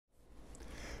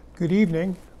Good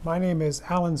evening. My name is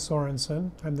Alan Sorensen.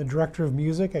 I'm the Director of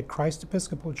Music at Christ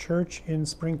Episcopal Church in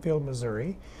Springfield,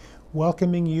 Missouri,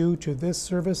 welcoming you to this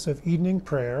service of evening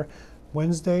prayer,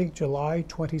 Wednesday, July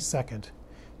 22nd,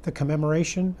 the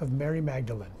commemoration of Mary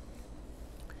Magdalene.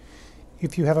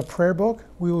 If you have a prayer book,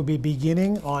 we will be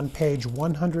beginning on page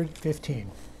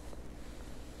 115.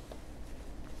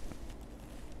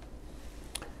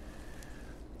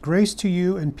 Grace to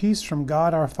you and peace from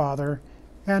God our Father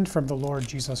and from the Lord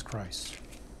Jesus Christ.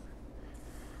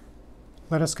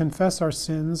 Let us confess our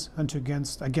sins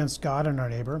against God and our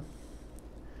neighbor.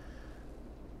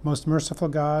 Most merciful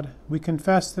God, we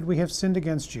confess that we have sinned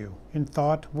against you in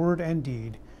thought, word, and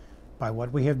deed, by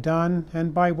what we have done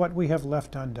and by what we have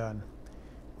left undone.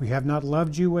 We have not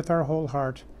loved you with our whole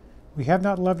heart. We have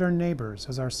not loved our neighbors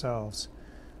as ourselves.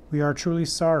 We are truly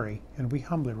sorry, and we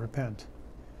humbly repent.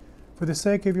 For the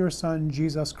sake of your Son,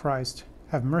 Jesus Christ,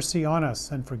 have mercy on us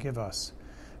and forgive us,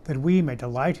 that we may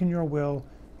delight in your will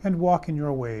and walk in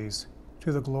your ways,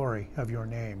 to the glory of your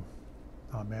name.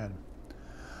 Amen.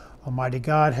 Almighty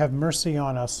God, have mercy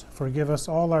on us, forgive us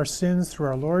all our sins through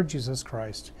our Lord Jesus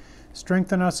Christ,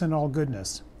 strengthen us in all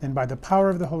goodness, and by the power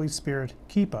of the Holy Spirit,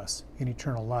 keep us in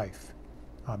eternal life.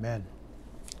 Amen.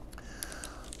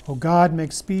 O God,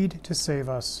 make speed to save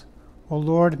us. O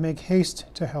Lord, make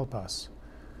haste to help us.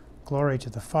 Glory to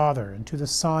the Father, and to the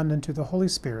Son, and to the Holy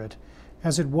Spirit,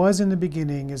 as it was in the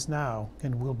beginning, is now,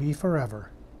 and will be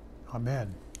forever.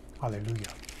 Amen. Alleluia.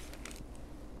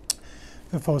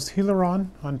 The Phos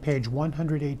Hilaron on page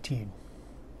 118.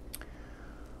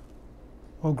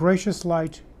 O gracious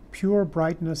light, pure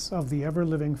brightness of the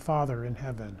ever-living Father in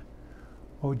heaven,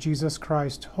 O Jesus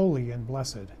Christ, holy and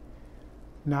blessed,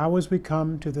 now as we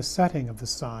come to the setting of the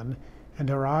sun,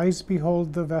 and our eyes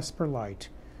behold the vesper light,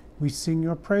 we sing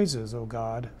your praises, O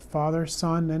God, Father,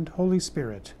 Son, and Holy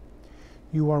Spirit.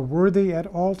 You are worthy at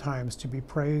all times to be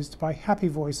praised by happy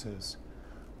voices,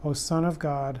 O Son of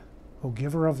God, O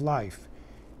Giver of life,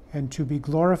 and to be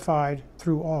glorified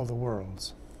through all the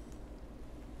worlds.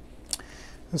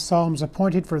 The psalms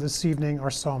appointed for this evening are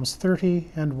Psalms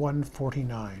 30 and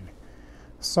 149.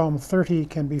 Psalm 30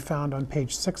 can be found on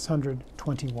page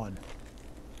 621.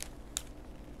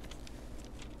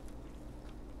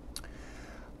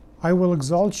 I will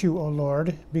exalt you, O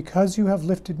Lord, because you have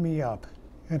lifted me up,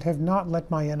 and have not let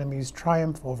my enemies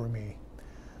triumph over me.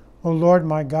 O Lord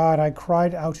my God, I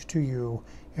cried out to you,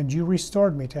 and you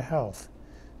restored me to health.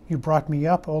 You brought me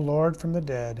up, O Lord, from the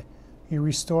dead. You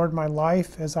restored my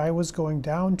life as I was going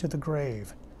down to the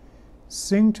grave.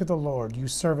 Sing to the Lord, you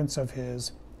servants of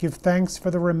his. Give thanks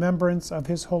for the remembrance of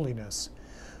his holiness.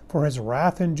 For his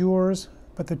wrath endures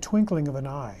but the twinkling of an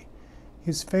eye,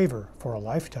 his favor for a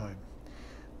lifetime.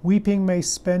 Weeping may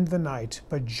spend the night,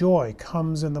 but joy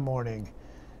comes in the morning.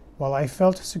 While I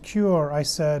felt secure, I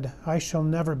said, I shall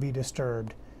never be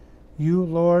disturbed. You,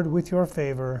 Lord, with your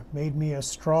favor, made me as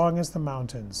strong as the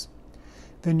mountains.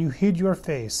 Then you hid your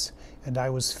face, and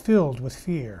I was filled with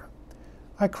fear.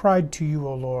 I cried to you,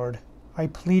 O Lord. I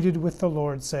pleaded with the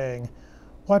Lord, saying,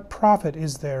 what profit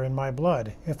is there in my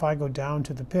blood if I go down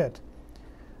to the pit?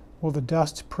 Will the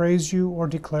dust praise you or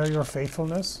declare your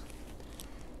faithfulness?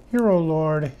 Hear, O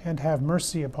Lord, and have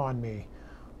mercy upon me.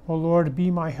 O Lord,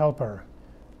 be my helper.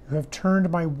 You have turned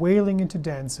my wailing into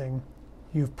dancing.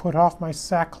 You have put off my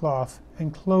sackcloth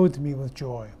and clothed me with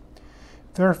joy.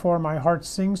 Therefore my heart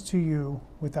sings to you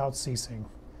without ceasing.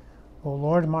 O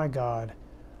Lord my God,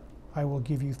 I will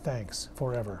give you thanks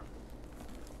forever.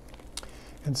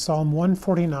 And Psalm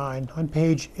 149 on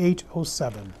page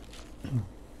 807.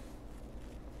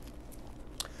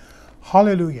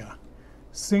 Hallelujah.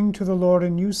 Sing to the Lord a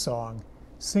new song.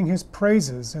 Sing his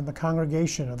praises in the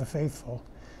congregation of the faithful.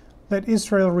 Let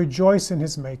Israel rejoice in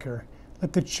his Maker.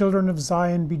 Let the children of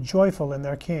Zion be joyful in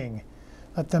their King.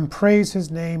 Let them praise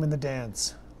his name in the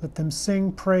dance. Let them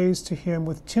sing praise to him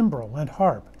with timbrel and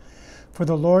harp. For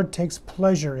the Lord takes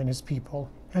pleasure in his people,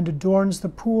 and adorns the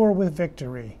poor with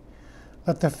victory.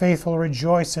 Let the faithful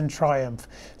rejoice in triumph.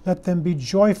 Let them be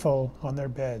joyful on their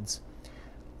beds.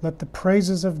 Let the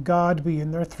praises of God be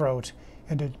in their throat,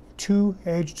 and a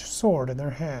two-edged sword in their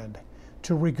hand,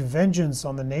 to wreak vengeance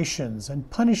on the nations and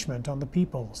punishment on the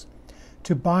peoples,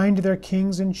 to bind their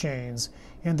kings in chains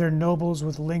and their nobles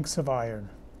with links of iron,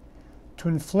 to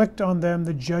inflict on them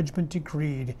the judgment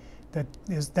decreed,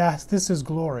 this is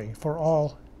glory for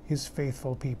all his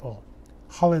faithful people.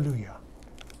 Hallelujah.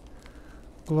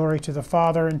 Glory to the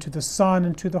Father, and to the Son,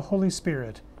 and to the Holy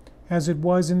Spirit, as it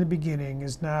was in the beginning,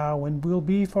 is now, and will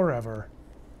be forever.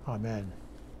 Amen.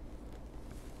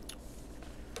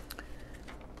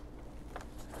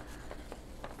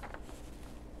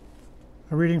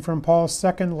 A reading from Paul's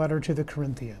second letter to the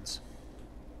Corinthians.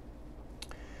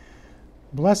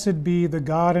 Blessed be the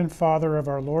God and Father of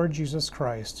our Lord Jesus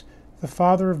Christ, the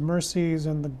Father of mercies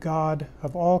and the God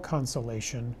of all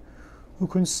consolation, who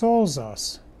consoles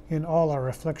us in all our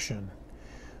affliction,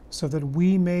 so that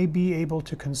we may be able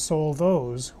to console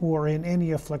those who are in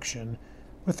any affliction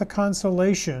with the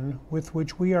consolation with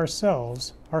which we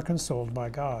ourselves are consoled by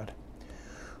God.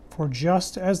 For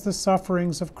just as the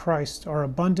sufferings of Christ are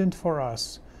abundant for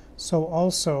us, so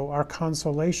also our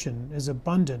consolation is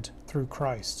abundant through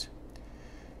Christ.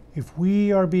 If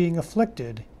we are being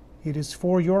afflicted, it is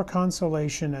for your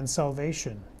consolation and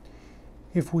salvation.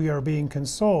 If we are being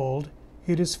consoled,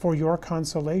 it is for your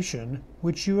consolation,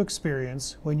 which you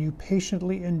experience when you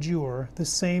patiently endure the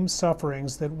same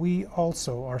sufferings that we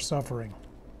also are suffering.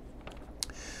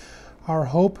 Our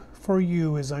hope for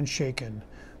you is unshaken,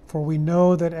 for we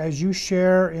know that as you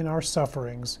share in our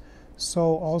sufferings,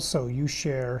 so also you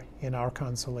share in our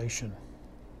consolation.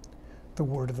 The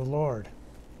word of the Lord.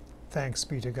 Thanks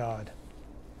be to God.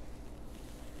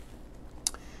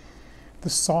 The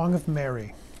Song of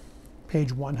Mary,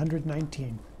 page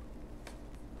 119.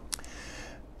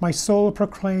 My soul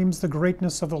proclaims the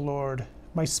greatness of the Lord.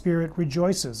 My spirit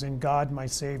rejoices in God my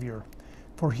Savior.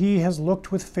 For he has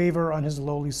looked with favor on his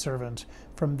lowly servant.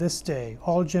 From this day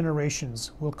all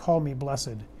generations will call me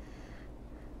blessed.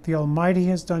 The Almighty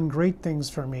has done great things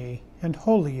for me, and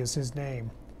holy is his name.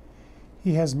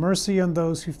 He has mercy on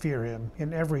those who fear him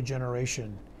in every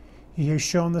generation. He has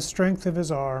shown the strength of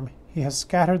his arm. He has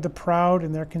scattered the proud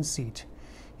in their conceit.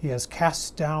 He has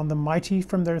cast down the mighty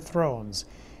from their thrones,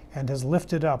 and has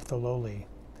lifted up the lowly.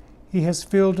 He has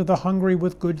filled the hungry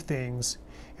with good things,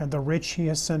 and the rich he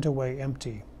has sent away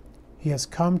empty. He has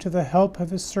come to the help of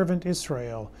his servant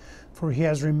Israel, for he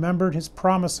has remembered his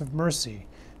promise of mercy,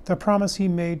 the promise he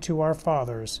made to our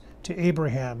fathers, to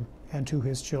Abraham and to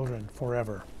his children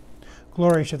forever.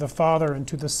 Glory to the Father, and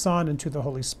to the Son, and to the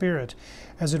Holy Spirit,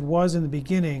 as it was in the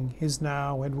beginning, is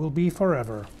now, and will be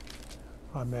forever.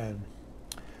 Amen.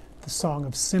 The Song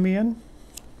of Simeon,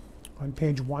 on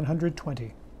page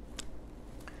 120.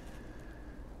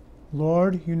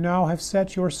 Lord, you now have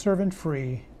set your servant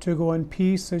free to go in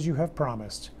peace as you have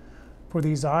promised. For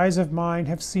these eyes of mine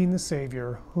have seen the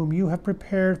Savior, whom you have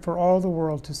prepared for all the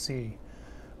world to see,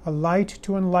 a light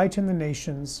to enlighten the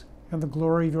nations, and the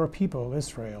glory of your people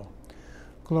Israel.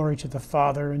 Glory to the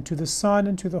Father, and to the Son,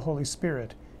 and to the Holy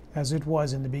Spirit, as it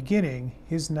was in the beginning,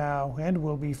 is now, and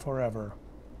will be forever.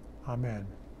 Amen.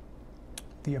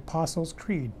 The Apostles'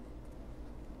 Creed.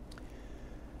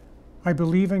 I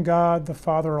believe in God, the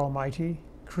Father Almighty,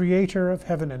 creator of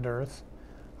heaven and earth.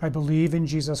 I believe in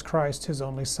Jesus Christ, his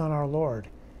only Son, our Lord.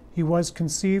 He was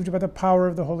conceived by the power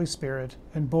of the Holy Spirit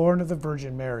and born of the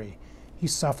Virgin Mary. He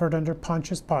suffered under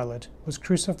Pontius Pilate, was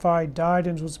crucified, died,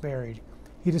 and was buried.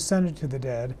 He descended to the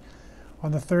dead.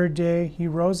 On the third day he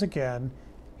rose again.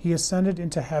 He ascended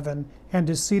into heaven and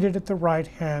is seated at the right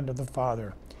hand of the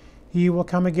Father. He will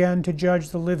come again to judge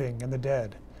the living and the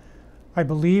dead. I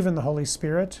believe in the Holy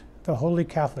Spirit, the Holy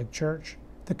Catholic Church,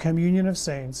 the communion of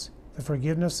saints, the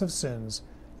forgiveness of sins,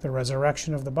 the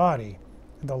resurrection of the body,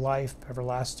 and the life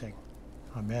everlasting.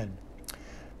 Amen.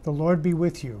 The Lord be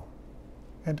with you,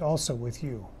 and also with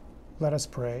you. Let us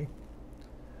pray.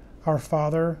 Our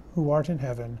Father, who art in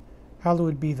heaven,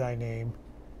 hallowed be thy name.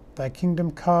 Thy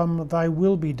kingdom come, thy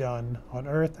will be done, on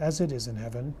earth as it is in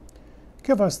heaven.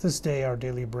 Give us this day our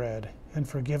daily bread, and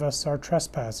forgive us our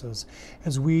trespasses,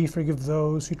 as we forgive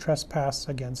those who trespass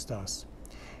against us.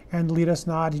 And lead us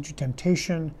not into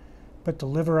temptation, but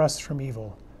deliver us from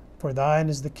evil. For thine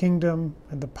is the kingdom,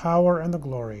 and the power, and the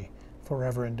glory,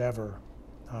 forever and ever.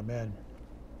 Amen.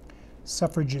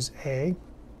 Suffrages A.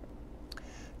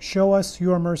 Show us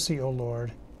your mercy, O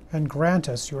Lord, and grant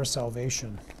us your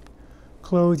salvation.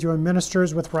 Clothe your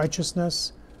ministers with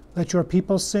righteousness. Let your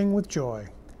people sing with joy.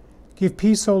 Give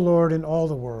peace, O Lord, in all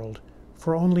the world,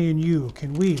 for only in you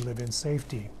can we live in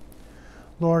safety.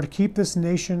 Lord, keep this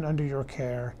nation under your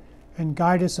care, and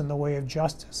guide us in the way of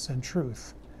justice and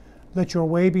truth. Let your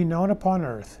way be known upon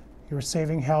earth, your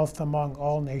saving health among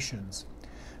all nations.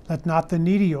 Let not the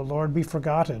needy, O Lord, be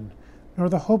forgotten, nor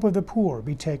the hope of the poor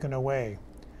be taken away.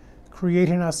 Create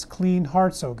in us clean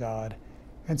hearts, O God,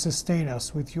 and sustain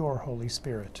us with your Holy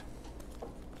Spirit.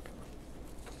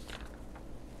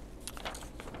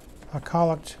 A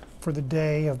collect for the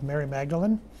day of Mary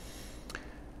Magdalene.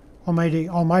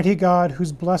 Almighty God,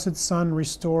 whose blessed Son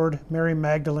restored Mary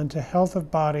Magdalene to health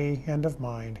of body and of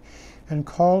mind, and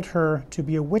called her to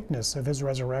be a witness of his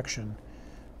resurrection,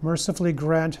 mercifully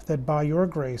grant that by your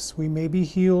grace we may be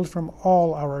healed from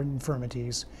all our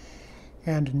infirmities,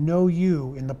 and know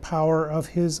you in the power of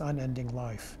his unending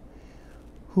life,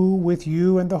 who with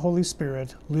you and the Holy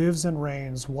Spirit lives and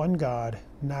reigns one God,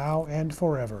 now and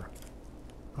forever.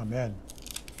 Amen.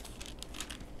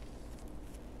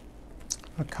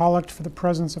 A collect for the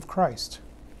presence of Christ.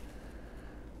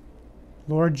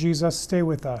 Lord Jesus, stay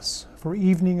with us, for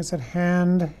evening is at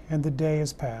hand and the day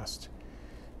is past.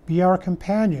 Be our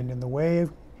companion in the way,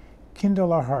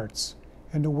 kindle our hearts,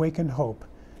 and awaken hope,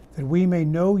 that we may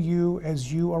know you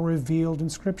as you are revealed in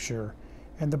Scripture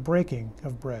and the breaking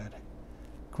of bread.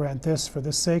 Grant this for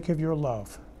the sake of your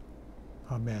love.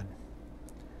 Amen.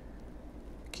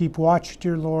 Keep watch,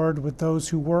 dear Lord, with those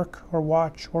who work or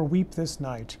watch or weep this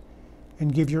night,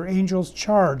 and give your angels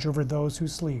charge over those who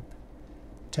sleep.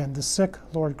 Tend the sick,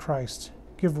 Lord Christ.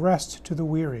 Give rest to the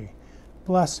weary.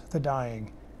 Bless the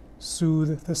dying.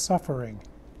 Soothe the suffering.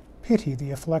 Pity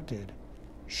the afflicted.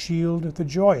 Shield the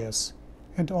joyous,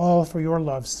 and all for your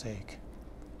love's sake.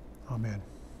 Amen.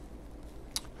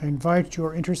 I invite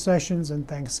your intercessions and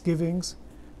thanksgivings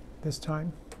this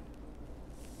time.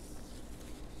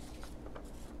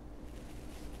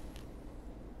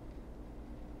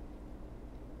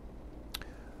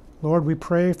 Lord, we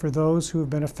pray for those who have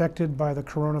been affected by the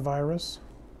coronavirus,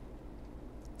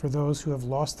 for those who have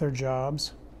lost their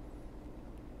jobs.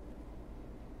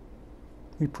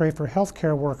 We pray for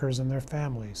healthcare workers and their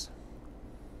families,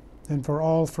 and for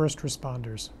all first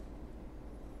responders.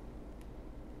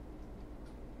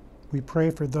 We pray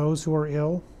for those who are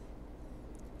ill,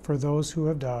 for those who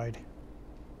have died,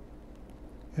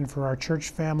 and for our church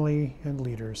family and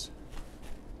leaders,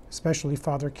 especially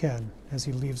Father Ken as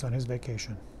he leaves on his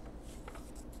vacation.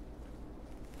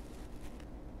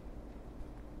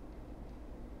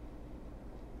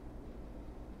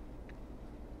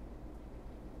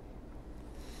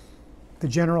 The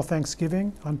General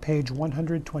Thanksgiving on page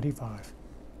 125.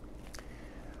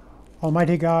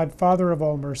 Almighty God, Father of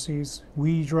all mercies,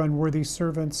 we, your unworthy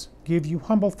servants, give you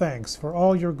humble thanks for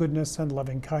all your goodness and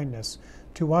loving kindness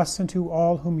to us and to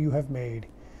all whom you have made.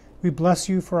 We bless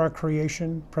you for our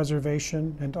creation,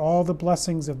 preservation, and all the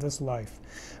blessings of this life,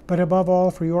 but above all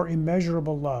for your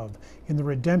immeasurable love in the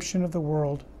redemption of the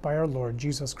world by our Lord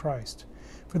Jesus Christ,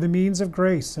 for the means of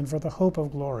grace and for the hope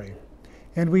of glory.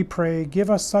 And we pray, give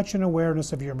us such an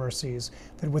awareness of your mercies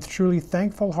that with truly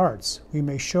thankful hearts we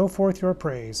may show forth your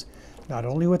praise, not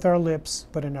only with our lips,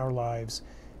 but in our lives,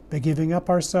 by giving up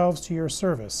ourselves to your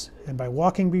service, and by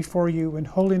walking before you in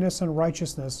holiness and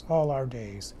righteousness all our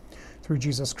days. Through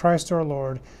Jesus Christ our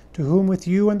Lord, to whom with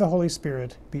you and the Holy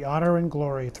Spirit be honor and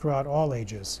glory throughout all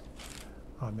ages.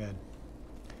 Amen.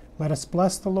 Let us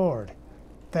bless the Lord.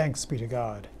 Thanks be to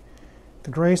God.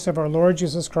 The grace of our Lord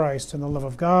Jesus Christ, and the love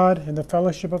of God, and the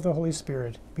fellowship of the Holy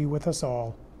Spirit be with us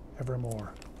all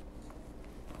evermore.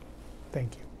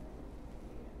 Thank you.